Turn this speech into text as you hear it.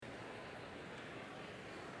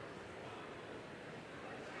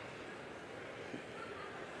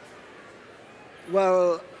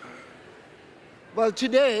Well,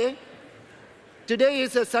 today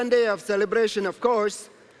is a Sunday of celebration, of course.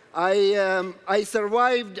 I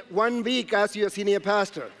survived 1 week as your senior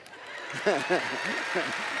pastor.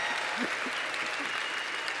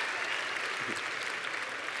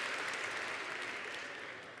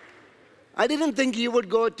 I didn't think you would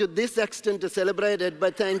go to this extent to celebrate it,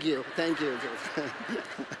 but thank you.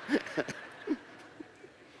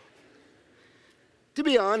 To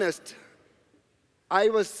be honest,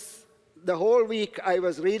 the whole week I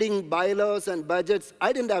was reading bylaws and budgets.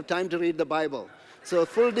 I didn't have time to read the Bible. So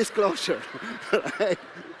full disclosure, right?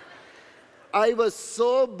 I was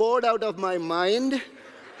so bored out of my mind,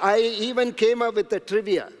 I even came up with a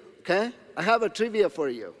trivia, okay? I have a trivia for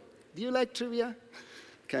you. Do you like trivia?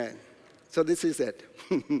 Okay, so this is it.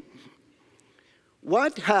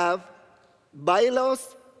 What have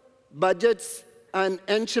bylaws, budgets, and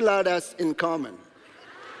enchiladas in common?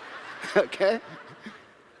 Okay?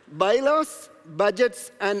 Bylaws,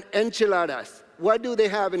 budgets, and enchiladas. What do they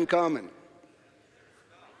have in common?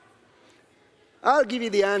 I'll give you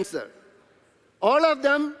the answer. All of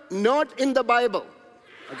them not in the Bible.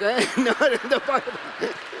 Okay? Not in the Bible.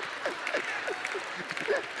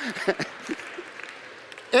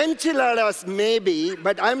 Enchiladas maybe,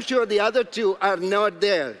 but I'm sure the other two are not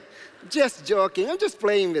there. Just joking. I'm just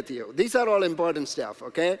playing with you. These are all important stuff,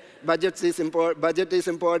 okay? Budget is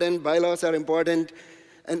important, bylaws are important.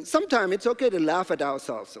 And sometimes it's okay to laugh at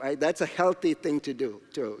ourselves, right? That's a healthy thing to do,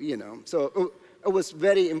 too, you know. So it was a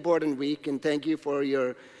very important week, and thank you for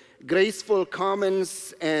your graceful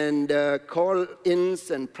comments and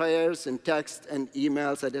call-ins and prayers and texts and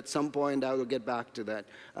emails. And at some point, I will get back to that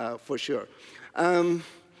for sure.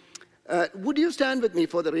 Would you stand with me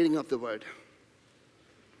for the reading of the word?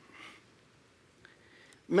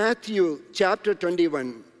 Matthew chapter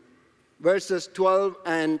 21, verses 12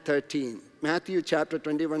 and 13. Matthew chapter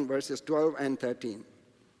 21, verses 12 and 13.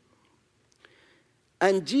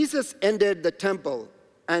 And Jesus entered the temple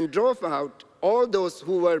and drove out all those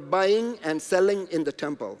who were buying and selling in the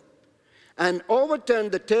temple, and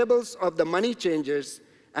overturned the tables of the money changers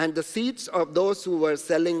and the seats of those who were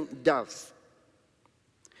selling doves.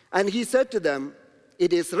 And he said to them,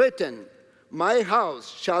 "It is written, my house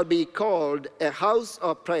shall be called a house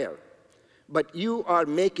of prayer, but you are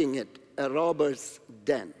making it a robber's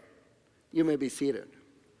den." You may be seated.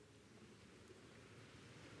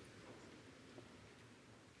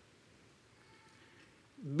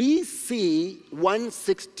 BC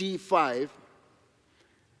 165,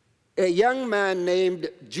 a young man named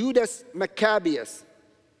Judas Maccabeus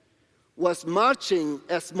was marching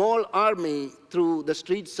a small army through the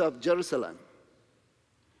streets of Jerusalem.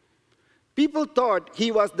 People thought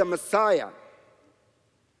he was the Messiah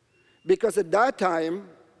because at that time,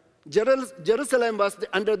 Jerusalem was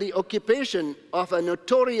under the occupation of a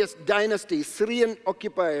notorious dynasty, Syrian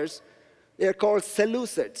occupiers. They are called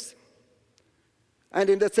Seleucids. And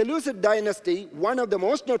in the Seleucid dynasty, one of the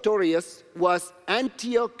most notorious was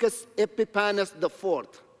Antiochus Epiphanes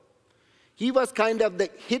IV. He was kind of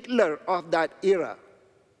the Hitler of that era.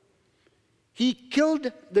 He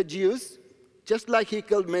killed the Jews, just like he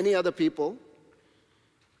killed many other people.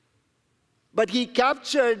 But he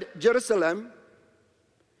captured Jerusalem,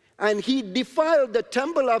 and he defiled the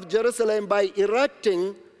temple of Jerusalem by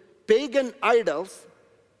erecting pagan idols.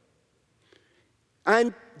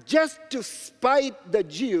 And just to spite the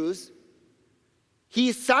Jews,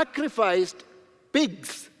 he sacrificed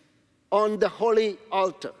pigs on the holy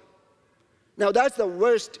altar. Now, that's the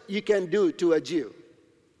worst you can do to a Jew.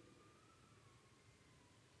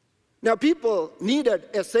 Now, people needed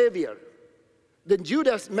a savior. Then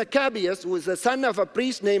Judas Maccabeus, who was the son of a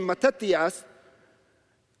priest named Mattathias,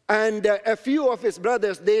 and a few of his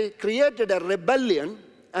brothers, they created a rebellion,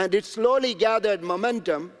 and it slowly gathered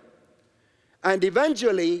momentum. And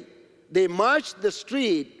eventually, they marched the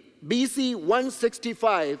street, BC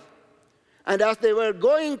 165, and as they were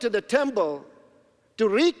going to the temple to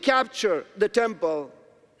recapture the temple,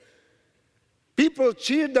 people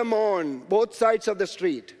cheered them on both sides of the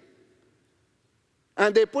street.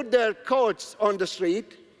 And they put their coats on the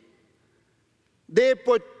street. They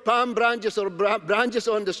put palm branches or branches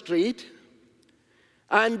on the street.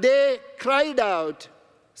 And they cried out,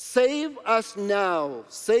 "Save us now,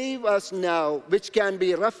 save us now," which can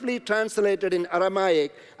be roughly translated in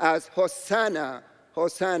Aramaic as Hosanna,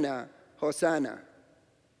 Hosanna, Hosanna.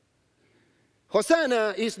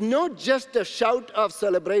 Hosanna is not just a shout of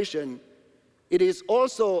celebration, it is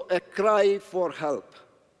also a cry for help.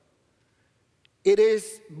 It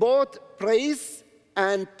is both praise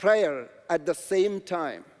and prayer at the same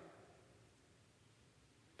time.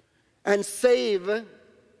 And save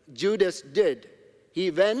Judas did.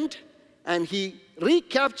 he went and he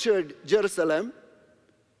recaptured Jerusalem.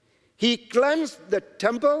 He cleansed the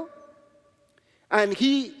temple, and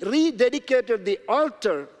he rededicated the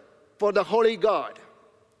altar for the holy God.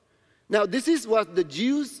 Now, this is what the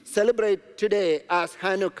Jews celebrate today as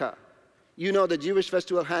Hanukkah. You know the Jewish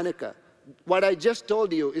festival Hanukkah. What I just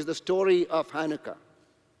told you is the story of Hanukkah.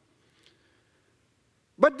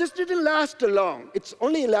 But this didn't last long. It's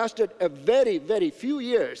only lasted a very, very few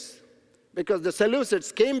years, because the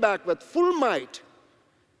Seleucids came back with full might,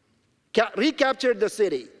 recaptured the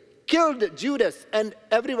city, killed Judas and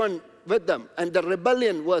everyone with them, and the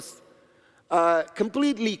rebellion was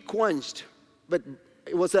completely quenched. But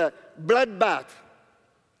it was a bloodbath.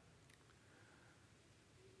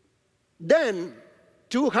 Then,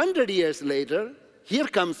 200 years later, here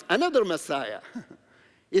comes another Messiah.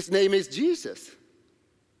 His name is Jesus.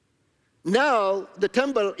 Now, the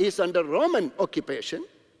temple is under Roman occupation.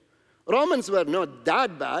 Romans were not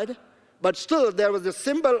that bad, but still there was a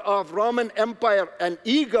symbol of Roman Empire. An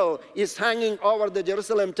eagle is hanging over the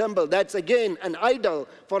Jerusalem temple. That's again an idol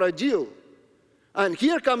for a Jew. And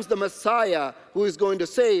here comes the Messiah who is going to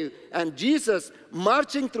save. And Jesus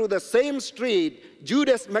marching through the same street,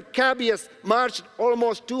 Judas Maccabeus marched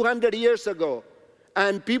almost 200 years ago.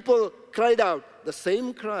 And people cried out the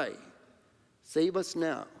same cry, "Save us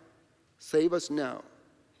now, save us now.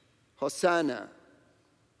 Hosanna,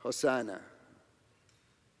 Hosanna."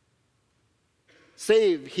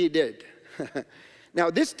 Save he did.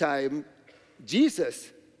 Now this time,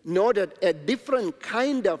 Jesus noted a different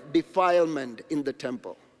kind of defilement in the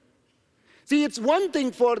temple. See, it's one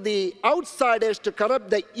thing for the outsiders to corrupt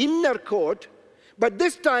the inner court, but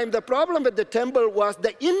this time the problem with the temple was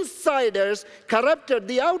the insiders corrupted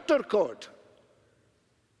the outer court.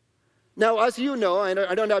 Now, as you know, I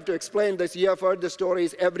don't have to explain this, you have heard the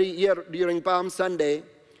stories every year during Palm Sunday.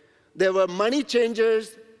 There were money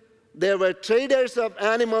changers, there were traders of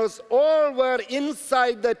animals, all were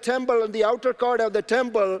inside the temple, in the outer court of the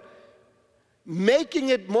temple, making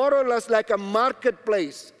it more or less like a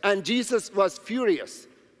marketplace, and Jesus was furious.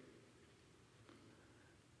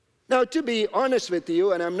 Now, to be honest with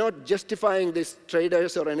you, and I'm not justifying these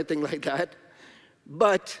traders or anything like that,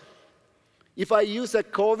 but if I use a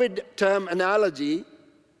COVID term analogy,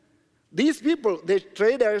 these people, the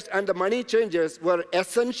traders and the money changers, were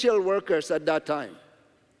essential workers at that time.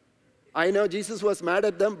 I know Jesus was mad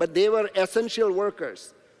at them, but they were essential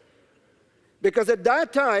workers. Because at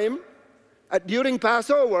that time, during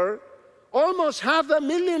Passover, almost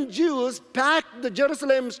 500,000 Jews packed the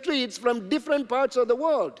Jerusalem streets from different parts of the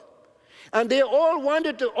world. And they all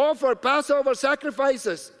wanted to offer Passover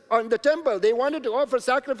sacrifices on the temple. They wanted to offer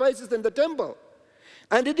sacrifices in the temple.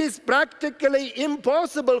 And it is practically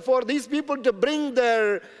impossible for these people to bring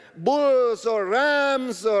their bulls or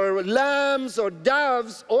rams or lambs or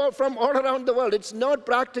doves all from all around the world. It's not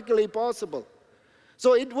practically possible.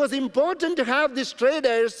 So it was important to have these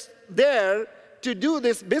traders there to do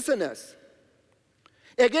this business.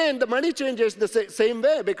 Again, the money changers the same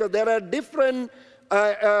way, because there are different,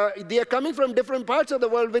 they are coming from different parts of the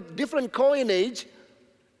world with different coinage.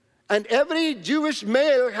 And every Jewish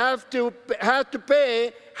male had to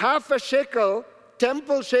pay half a shekel,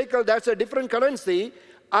 temple shekel, that's a different currency,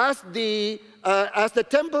 as the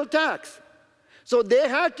temple tax. So they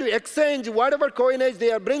had to exchange whatever coinage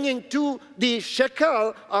they are bringing to the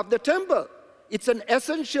shekel of the temple. It's an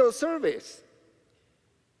essential service.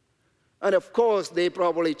 And of course, they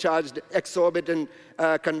probably charged exorbitant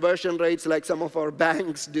conversion rates like some of our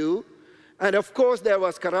banks do. And of course, there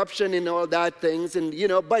was corruption in all that things, and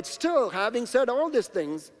but still, having said all these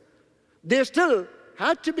things, they still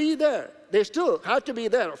had to be there. They still had to be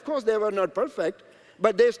there. Of course, they were not perfect,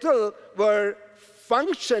 but they still were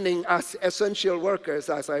functioning as essential workers,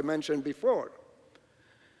 as I mentioned before.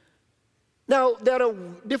 Now, there are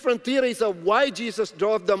different theories of why Jesus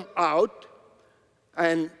drove them out,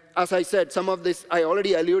 and as I said, some of this I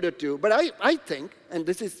already alluded to, but I think, and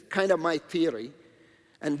this is kind of my theory,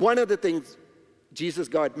 and one of the things Jesus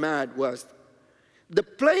got mad was the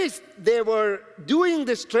place they were doing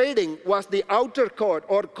this trading was the outer court,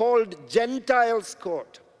 or called Gentiles'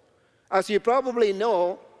 court. As you probably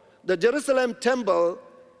know, the Jerusalem temple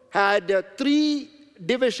had three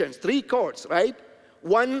divisions, three courts, right?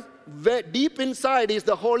 One deep inside is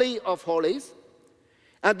the Holy of Holies.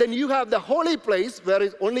 And then you have the holy place where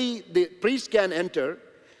only the priest can enter.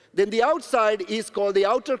 Then the outside is called the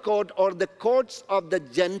outer court, or the courts of the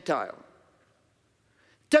Gentile.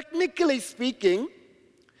 Technically speaking,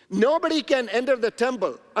 nobody can enter the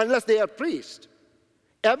temple unless they are priests.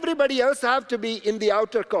 Everybody else have to be in the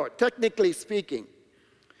outer court, technically speaking.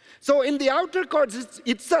 So in the outer court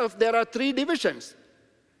itself, there are three divisions.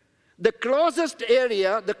 The closest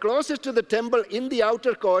area, the closest to the temple in the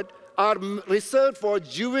outer court, are reserved for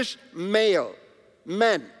Jewish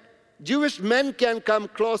men. Jewish men can come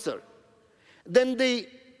closer. Then the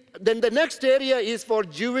next area is for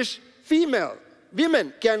Jewish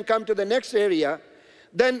women can come to the next area.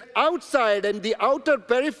 Then outside and the outer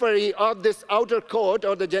periphery of this outer court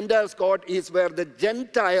or the Gentiles' court is where the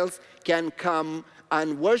Gentiles can come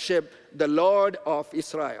and worship the Lord of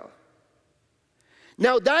Israel.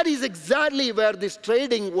 Now that is exactly where this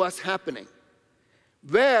trading was happening.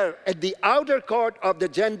 Where at the outer court of the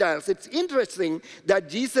Gentiles, it's interesting that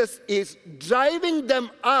Jesus is driving them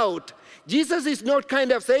out. Jesus is not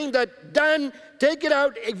kind of saying that, done, take it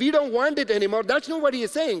out, we don't want it anymore. That's not what he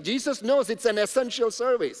is saying. Jesus knows it's an essential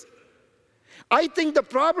service. I think the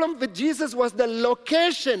problem with Jesus was the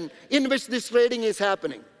location in which this trading is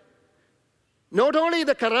happening. Not only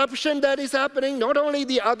the corruption that is happening, not only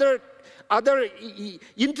the other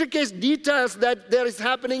intricate details that there is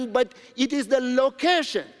happening, but it is the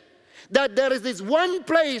location. That there is this one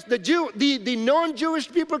place the non-Jewish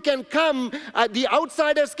people can come, the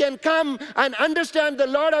outsiders can come and understand the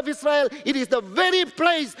Lord of Israel. It is the very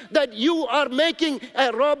place that you are making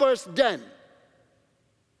a robber's den.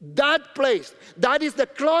 That place, that is the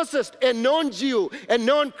closest a non-Jew, a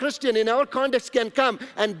non-Christian in our context can come.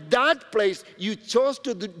 And that place, you chose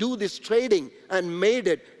to do this trading and made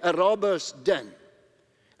it a robber's den.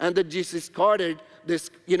 And then Jesus quoted this,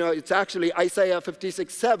 it's actually Isaiah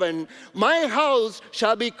 56:7. My house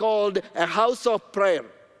shall be called a house of prayer.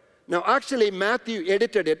 Now, actually, Matthew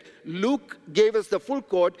edited it. Luke gave us the full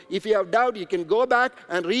quote. If you have doubt, you can go back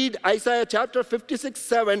and read Isaiah chapter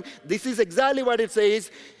 56:7. This is exactly what it says.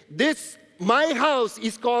 My house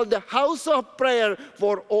is called the house of prayer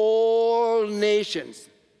for all nations.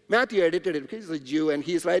 Matthew edited it because he's a Jew and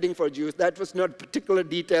he's writing for Jews. That was not a particular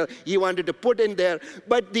detail he wanted to put in there.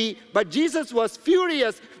 But Jesus was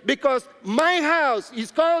furious because my house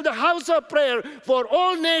is called the house of prayer for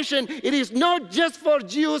all nations. It is not just for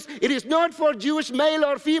Jews. It is not for Jewish male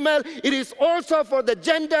or female. It is also for the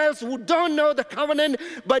Gentiles who don't know the covenant.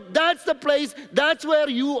 But that's the place, that's where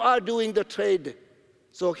you are doing the trade.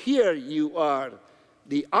 So here you are,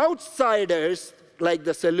 the outsiders, like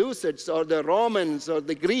the Seleucids or the Romans or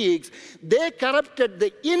the Greeks, they corrupted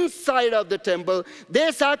the inside of the temple.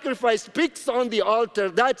 They sacrificed pigs on the altar.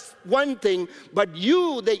 That's one thing. But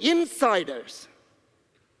you, the insiders,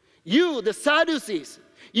 you, the Sadducees,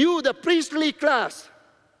 you, the priestly class,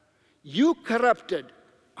 you corrupted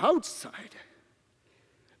outside.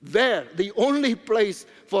 Where? The only place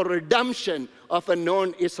for redemption of a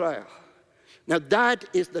non-Israel. Now that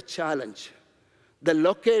is the challenge. The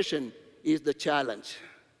location is the challenge.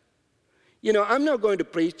 I'm not going to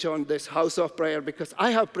preach on this house of prayer because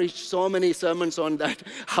I have preached so many sermons on that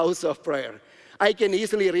house of prayer. I can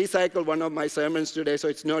easily recycle one of my sermons today, so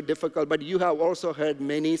it's not difficult, but you have also heard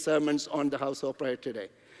many sermons on the house of prayer today.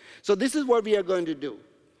 So this is what we are going to do.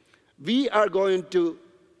 We are going to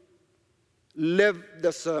live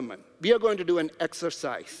the sermon. We are going to do an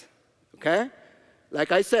exercise, okay?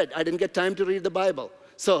 Like I said, I didn't get time to read the Bible.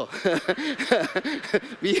 So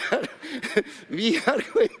we are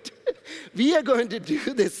going to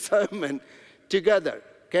do this sermon together,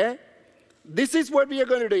 okay? This is what we are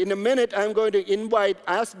going to do. In a minute, I'm going to invite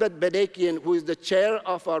Asbeth Bedekian, who is the chair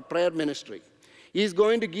of our prayer ministry. He's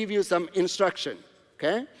going to give you some instruction,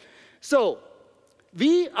 okay? So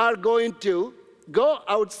we are going to go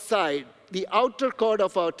outside the outer court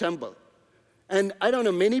of our temple. And I don't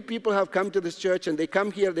know, many people have come to this church and they come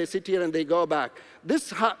here, they sit here and they go back.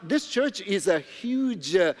 This church is a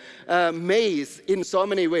huge maze in so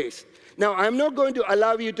many ways. Now, I'm not going to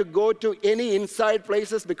allow you to go to any inside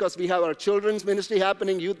places because we have our children's ministry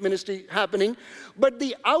happening, youth ministry happening. But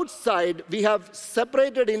the outside, we have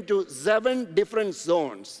separated into 7 different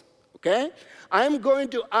zones, okay? I'm going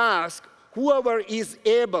to ask whoever is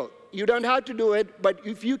able, you don't have to do it, but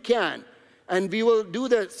if you can, and we will do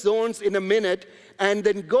the zones in a minute, and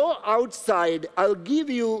then go outside. I'll give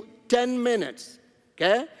you 10 minutes,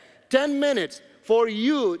 okay? 10 minutes for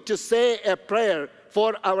you to say a prayer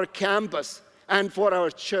for our campus and for our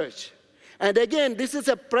church. And again, this is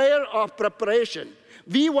a prayer of preparation.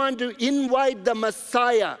 We want to invite the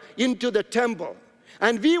Messiah into the temple.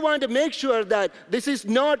 And we want to make sure that this is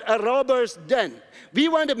not a robber's den. We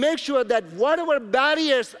want to make sure that whatever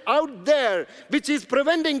barriers out there which is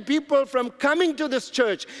preventing people from coming to this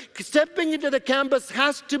church, stepping into the campus,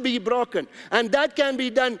 has to be broken. And that can be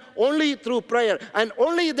done only through prayer. And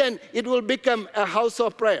only then it will become a house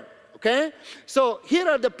of prayer. Okay? So here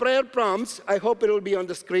are the prayer prompts. I hope it will be on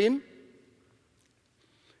the screen.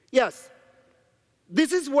 Yes.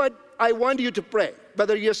 This is what I want you to pray.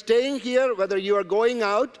 Whether you're staying here, whether you are going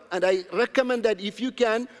out, and I recommend that if you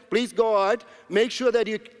can, please go out. Make sure that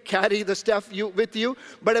you carry the stuff with you,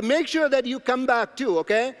 but make sure that you come back too,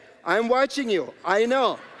 okay? I'm watching you. I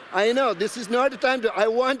know. This is not the time I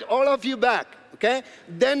want all of you back, okay?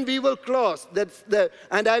 Then we will close.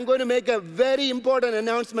 And I'm going to make a very important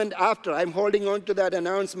announcement after. I'm holding on to that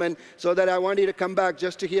announcement so that I want you to come back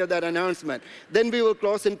just to hear that announcement. Then we will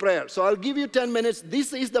close in prayer. So I'll give you 10 minutes.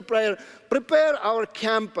 This is the prayer. Prepare our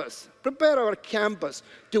campus. Prepare our campus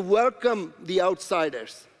to welcome the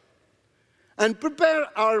outsiders. And prepare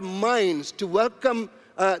our minds to welcome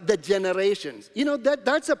the generations.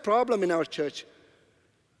 That's a problem in our church.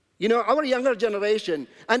 Our younger generation,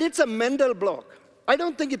 and it's a mental block. I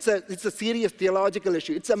don't think it's a serious theological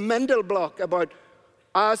issue. It's a mental block about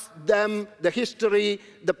us, them, the history,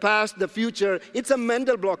 the past, the future. It's a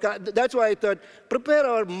mental block. That's why I thought, prepare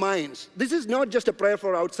our minds. This is not just a prayer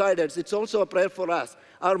for outsiders. It's also a prayer for us.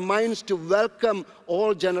 Our minds to welcome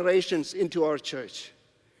all generations into our church.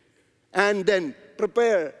 And then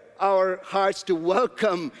prepare our hearts to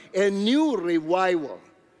welcome a new revival.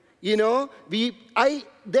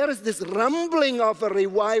 There is this rumbling of a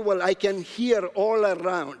revival I can hear all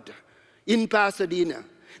around in Pasadena.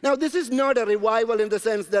 Now, this is not a revival in the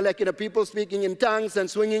sense that, people speaking in tongues and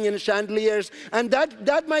swinging in chandeliers, and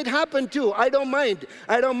that might happen too. I don't mind.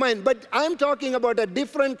 But I'm talking about a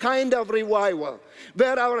different kind of revival,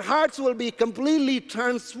 where our hearts will be completely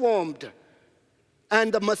transformed,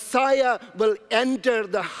 and the Messiah will enter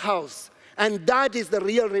the house. And that is the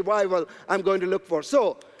real revival I'm going to look for.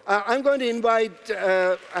 So, I'm going to invite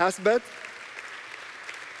Asbeth.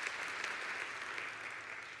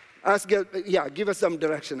 Give us some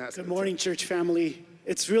direction, Asbeth. Good morning, church family.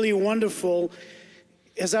 It's really wonderful.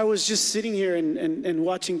 As I was just sitting here and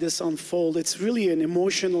watching this unfold, it's really an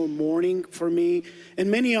emotional morning for me and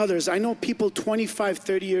many others. I know people 25,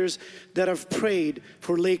 30 years that have prayed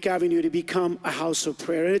for Lake Avenue to become a house of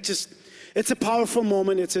prayer. And it's a powerful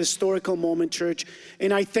moment. It's a historical moment, church.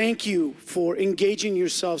 And I thank you for engaging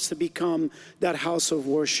yourselves to become that house of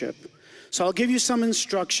worship. So I'll give you some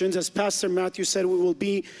instructions. As Pastor Matthew said, we will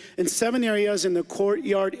be in 7 areas in the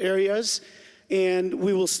courtyard areas. And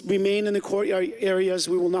we will remain in the courtyard areas.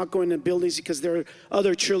 We will not go into buildings because there are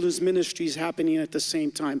other children's ministries happening at the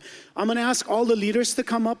same time. I'm going to ask all the leaders to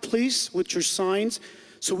come up, please, with your signs.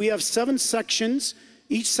 So we have 7 sections.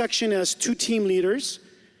 Each section has 2 team leaders.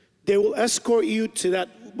 They will escort you to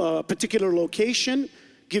that particular location,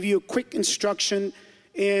 give you a quick instruction,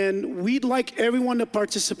 and we'd like everyone to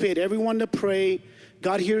participate, everyone to pray.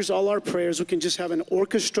 God hears all our prayers. We can just have an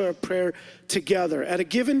orchestra of prayer together. At a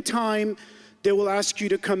given time, they will ask you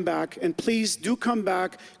to come back, and please do come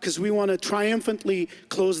back because we want to triumphantly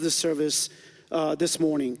close the service this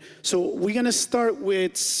morning. So we're going to start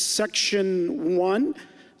with section 1.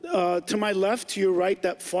 To my left, to your right,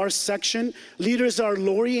 that far section. Leaders are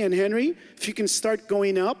Lori and Henry. If you can start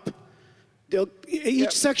going up.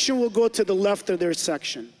 Each section will go to the left of their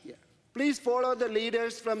section. Yeah. Please follow the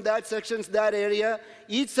leaders from that section, that area.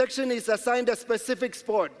 Each section is assigned a specific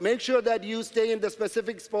spot. Make sure that you stay in the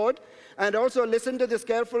specific spot. And also listen to this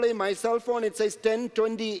carefully. My cell phone, it says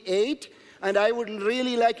 10:28. And I would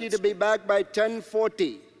really like you to be back by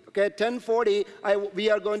 10:40. Okay, 10:40, we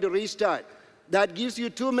are going to restart. That gives you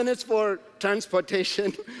 2 minutes for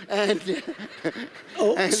transportation and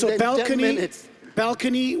so then balcony, 10 minutes.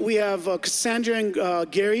 Balcony, we have Cassandra and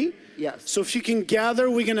Gary. Yes. So if you can gather,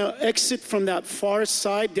 we're going to exit from that far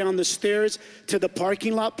side down the stairs to the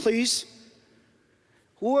parking lot, please.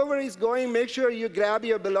 Whoever is going, make sure you grab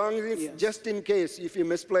your belongings just in case if you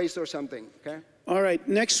misplace or something, okay? All right,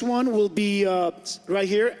 next one will be right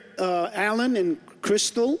here, Alan and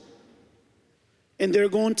Crystal. And they're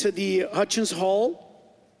going to the Hutchins Hall.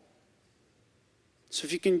 So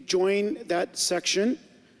if you can join that section.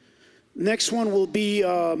 Next one will be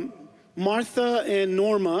Martha and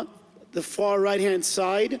Norma, the far right-hand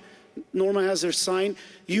side. Norma has her sign.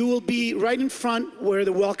 You will be right in front where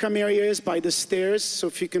the welcome area is by the stairs. So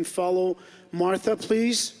if you can follow Martha,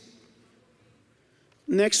 please.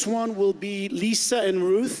 Next one will be Lisa and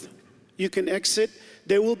Ruth. You can exit.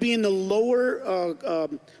 They will be in the lower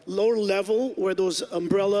level where those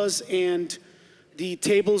umbrellas and the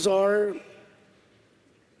tables are.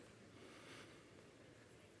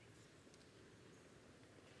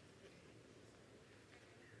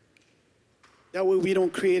 That way we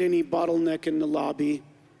don't create any bottleneck in the lobby.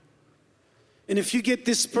 And if you get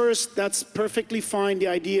dispersed, that's perfectly fine. The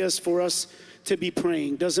idea is for us to be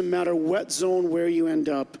praying. Doesn't matter what zone where you end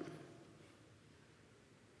up.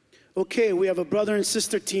 Okay, we have a brother and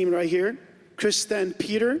sister team right here, Krista and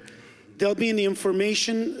Peter. They'll be in the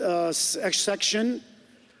information section,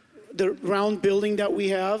 the round building that we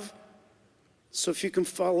have. So if you can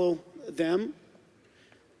follow them.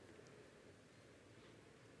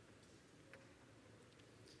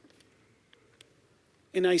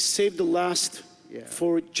 And I saved the last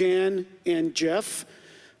for Jan and Jeff.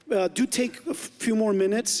 Do take a few more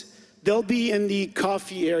minutes. They'll be in the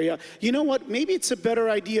coffee area. You know what? Maybe it's a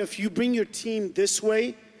better idea if you bring your team this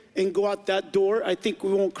way and go out that door. I think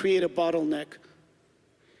we won't create a bottleneck.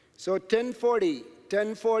 So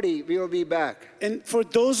 10:40, we will be back. And for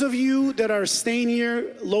those of you that are staying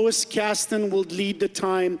here, Lois Caston will lead the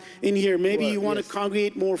time in here. Maybe you want to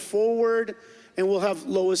congregate more forward, and we'll have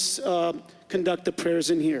Lois conduct the prayers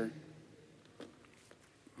in here.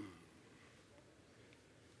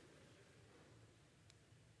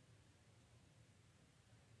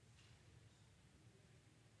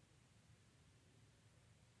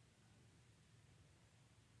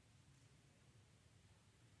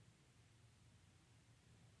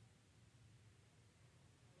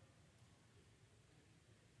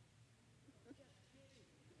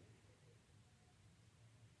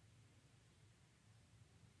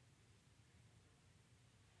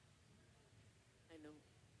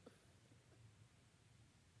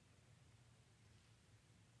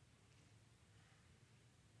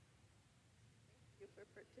 For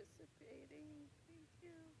participating. Thank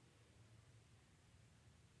you.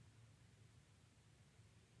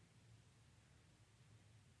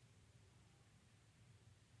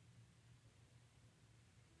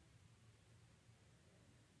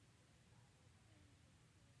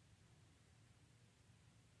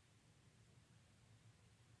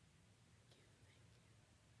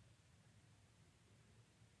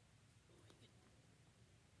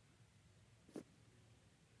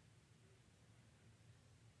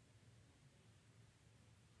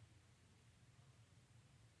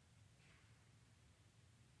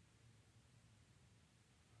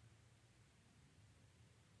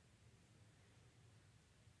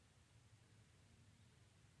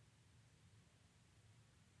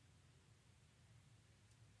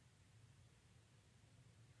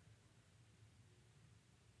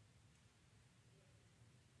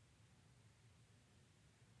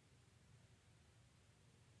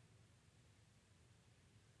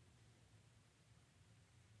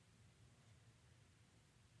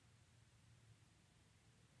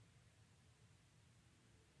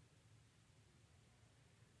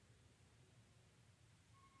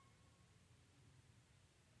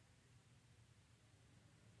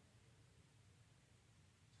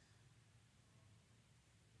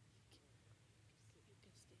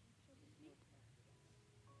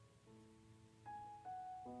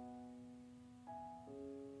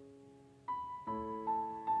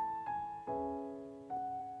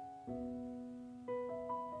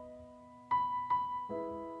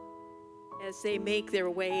 As they make their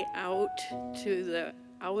way out to the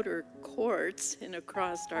outer courts and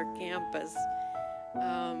across our campus,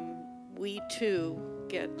 we too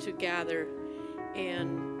get to gather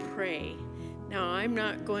and pray. Now, I'm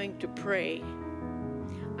not going to pray.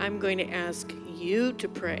 I'm going to ask you to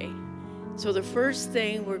pray. So the first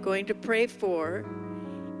thing we're going to pray for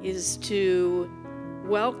is to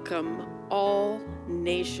welcome all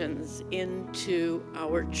nations into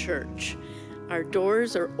our church. Our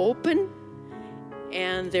doors are open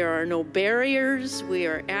and there are no barriers. We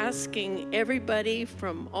are asking everybody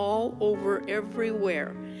from all over,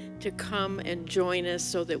 everywhere, to come and join us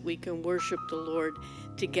so that we can worship the Lord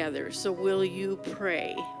together. So will you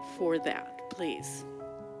pray for that, please?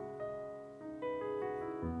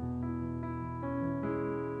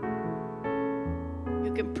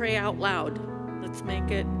 You can pray out loud. Let's make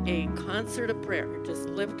it a concert of prayer. Just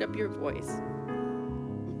lift up your voice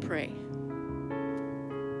and pray.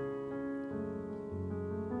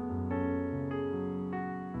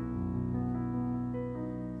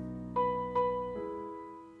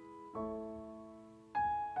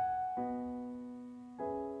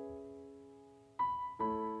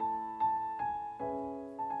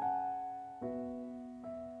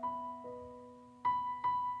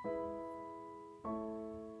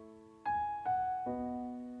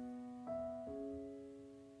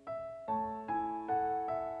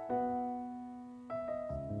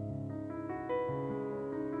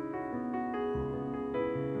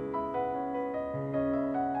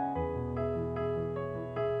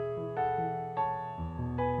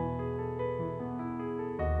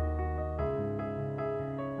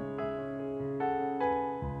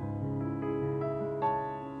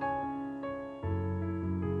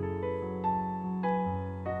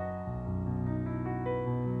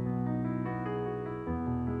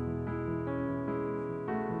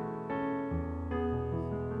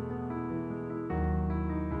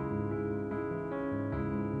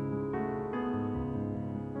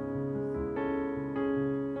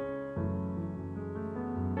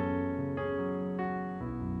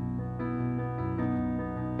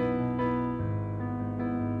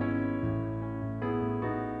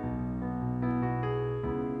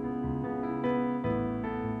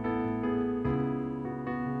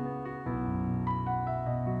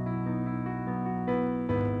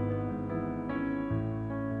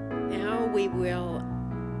 will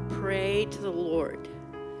pray to the Lord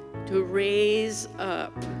to raise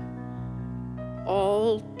up.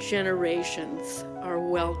 All generations are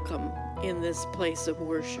welcome in this place of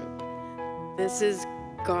worship. This is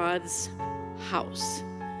God's house.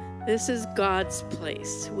 This is God's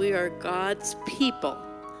place. We are God's people.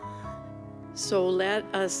 So let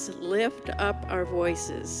us lift up our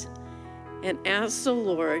voices and ask the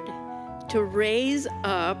Lord to raise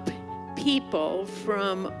up people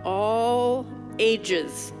from all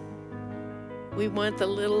ages. We want the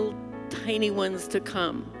little tiny ones to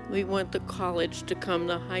come. We want the college to come,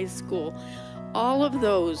 the high school. All of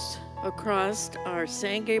those across our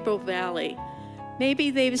San Gabriel Valley,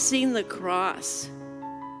 maybe they've seen the cross.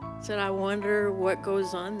 Said, I wonder what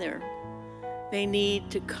goes on there. They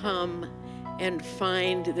need to come and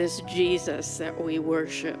find this Jesus that we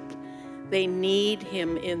worship. They need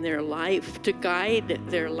him in their life to guide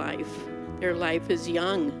their life. Their life is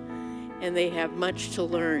young and they have much to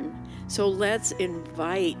learn. So let's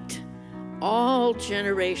invite all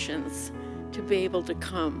generations to be able to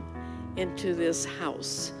come into this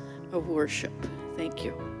house of worship. Thank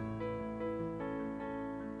you.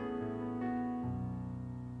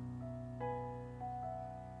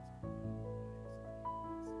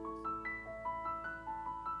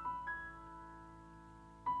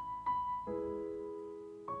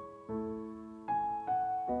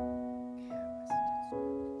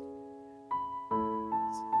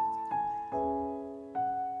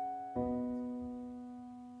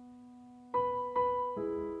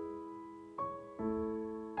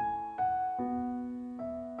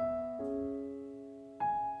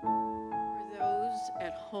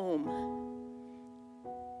 At home,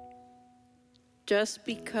 just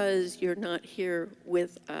because you're not here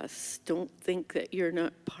with us, don't think that you're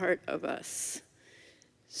not part of us.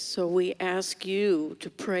 So we ask you to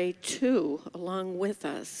pray too, along with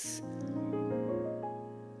us.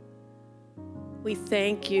 We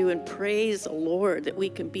thank you and praise the Lord that we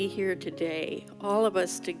can be here today, all of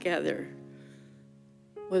us together,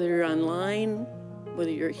 whether you're online,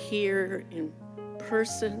 whether you're here in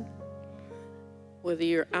person, whether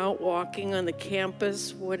you're out walking on the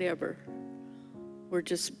campus, whatever. We're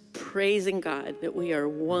just praising God that we are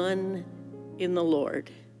one in the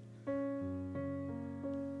Lord.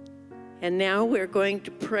 And now we're going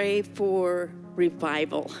to pray for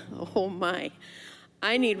revival. Oh my,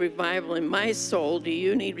 I need revival in my soul. Do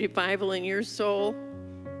you need revival in your soul?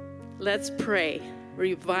 Let's pray.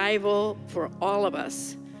 Revival for all of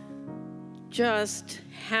us. Just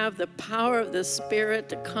have the power of the Spirit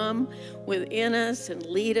to come within us and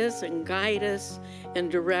lead us and guide us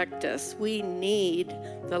and direct us. We need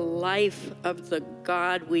the life of the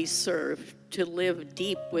God we serve to live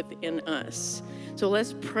deep within us. So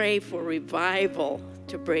let's pray for revival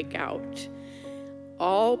to break out.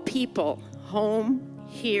 All people, home,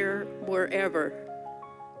 here, wherever,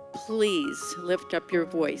 please lift up your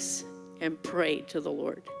voice and pray to the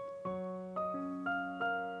Lord.